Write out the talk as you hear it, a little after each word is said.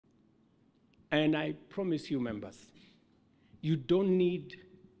And I promise you, members, you don't need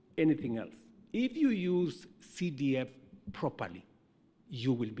anything else. If you use CDF properly,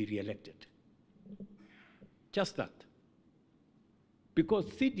 you will be re-elected. Just that. Because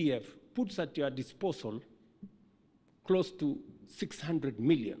CDF puts at your disposal close to 600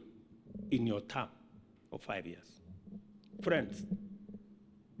 million in your term of 5 years. Friends,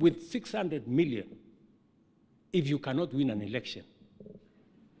 with 600 million, if you cannot win an election,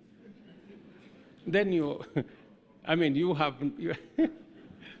 then you, I mean, you have,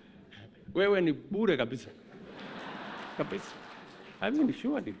 wewe ni bure kabisa. Kabisa. I mean,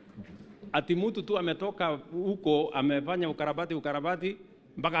 surely. Ati mtu tu ametoka huko, amefanya ukarabati,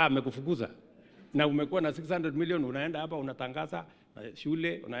 mpaka amekufukuza. Na umekuwa na 600 million, unaenda hapa unatangaza,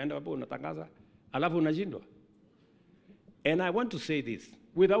 shule, unaenda hapa unatangaza, alafu unashindwa. And I want to say this,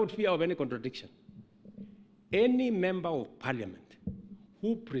 without fear of any contradiction. Any member of parliament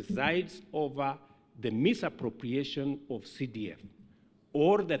who presides over the misappropriation of CDF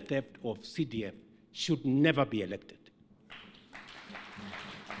or the theft of CDF should never be elected.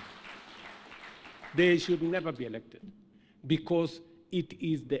 They should never be elected because it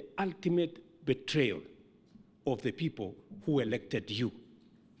is the ultimate betrayal of the people who elected you.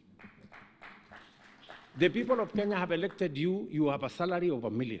 The people of Kenya have elected you, you have a salary of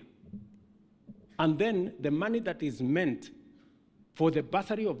 $1 million. And then the money that is meant for the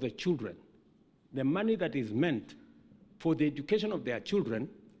bursary of the children, the money that is meant for the education of their children,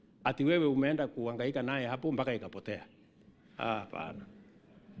 ati wewe umeenda kuhangaika naye hapo mpaka ikapotea. Hapana.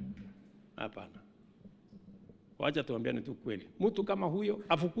 Hapana. Wacha tuambiane tu kweli. Mtu kama huyo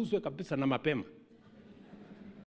afukuzwe kabisa na mapema.